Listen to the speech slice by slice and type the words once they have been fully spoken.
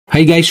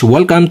Hi guys,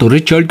 welcome to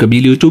Richard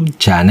Kabil YouTube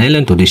channel,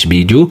 and to this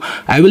video,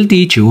 I will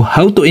teach you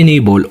how to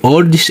enable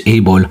or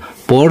disable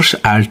force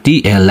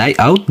RTL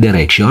layout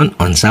direction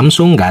on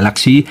Samsung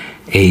Galaxy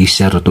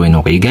A02.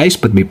 Okay guys,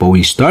 but before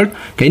we start,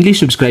 kindly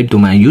subscribe to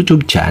my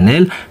YouTube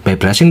channel by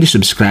pressing the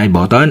subscribe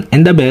button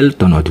and the bell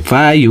to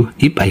notify you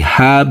if I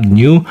have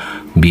new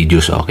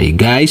videos. Okay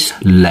guys,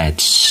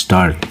 let's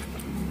start.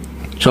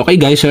 So okay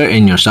guys, here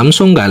in your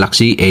Samsung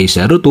Galaxy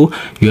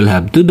A02, you'll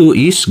have to do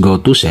is go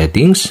to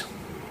settings.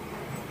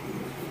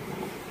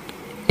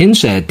 In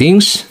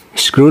settings,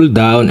 scroll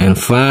down and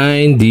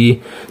find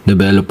the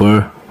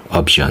developer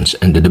options.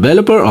 And the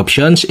developer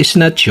options is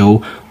not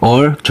show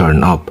or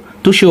turn off.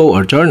 To show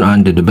or turn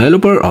on the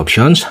developer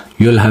options,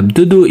 you'll have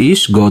to do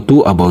is go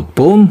to about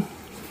phone.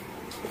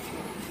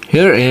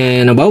 Here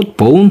in about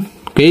phone,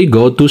 okay,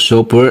 go to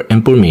software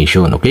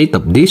information. Okay,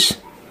 tap this.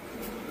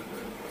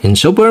 In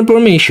software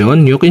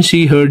information, you can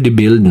see here the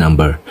build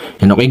number.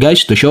 And okay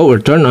guys, to show or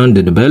turn on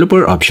the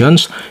developer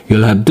options,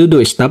 you'll have to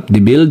do is tap the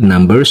build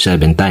number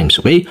 7 times.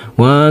 Okay,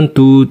 1,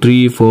 2,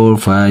 3, 4,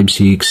 5,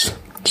 6,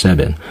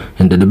 7.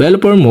 And the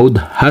developer mode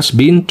has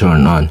been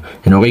turned on.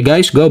 And okay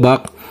guys, go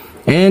back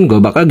and go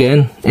back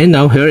again. And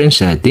now here in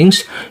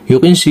settings, you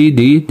can see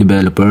the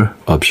developer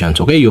options.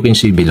 Okay, you can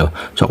see below.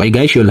 So okay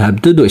guys, you'll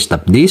have to do is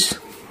tap this.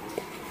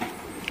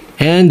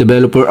 And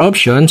developer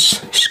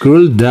options,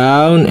 scroll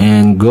down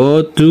and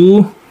go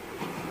to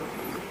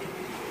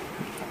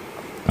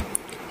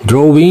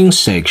drawing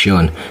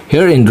section.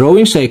 Here in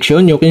drawing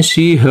section, you can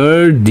see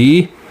here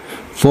the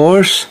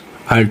force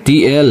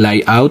RTL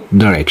layout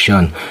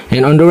direction.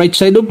 And on the right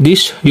side of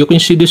this, you can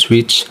see the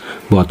switch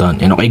button.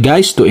 And okay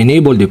guys, to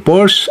enable the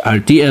force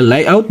RTL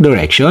layout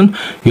direction,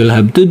 you'll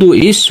have to do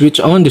is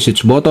switch on the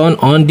switch button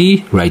on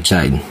the right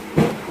side.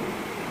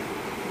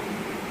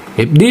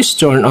 If this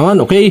turn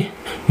on, okay,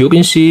 you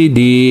can see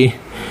the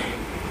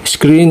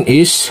screen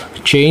is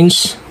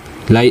change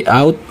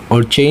layout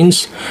or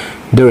change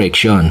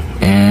direction.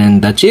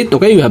 And that's it.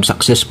 Okay, we have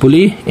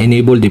successfully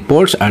enabled the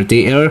force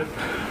RTL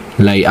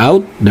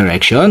layout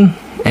direction.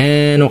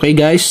 And okay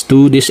guys,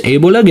 to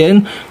disable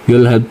again,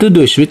 you'll have to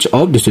do a switch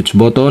off the switch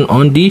button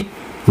on the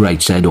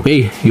right side.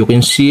 Okay, you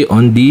can see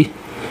on the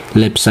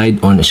left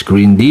side on the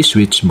screen the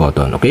switch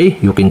button. Okay,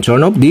 you can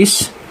turn off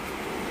this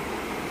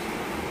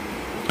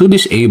to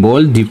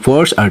disable the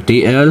force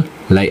RTL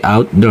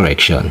layout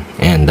direction.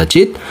 And that's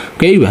it.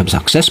 Okay, we have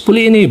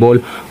successfully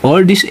enabled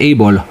or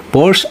disabled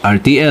force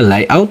RTL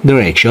layout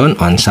direction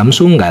on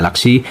Samsung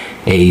Galaxy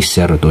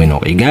A02. And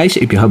okay guys,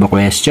 if you have a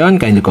question,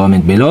 kindly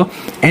comment below.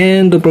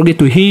 And don't forget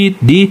to hit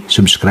the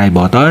subscribe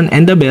button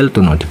and the bell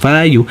to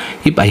notify you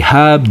if I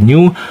have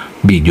new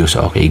videos.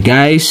 Okay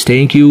guys,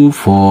 thank you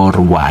for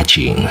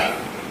watching.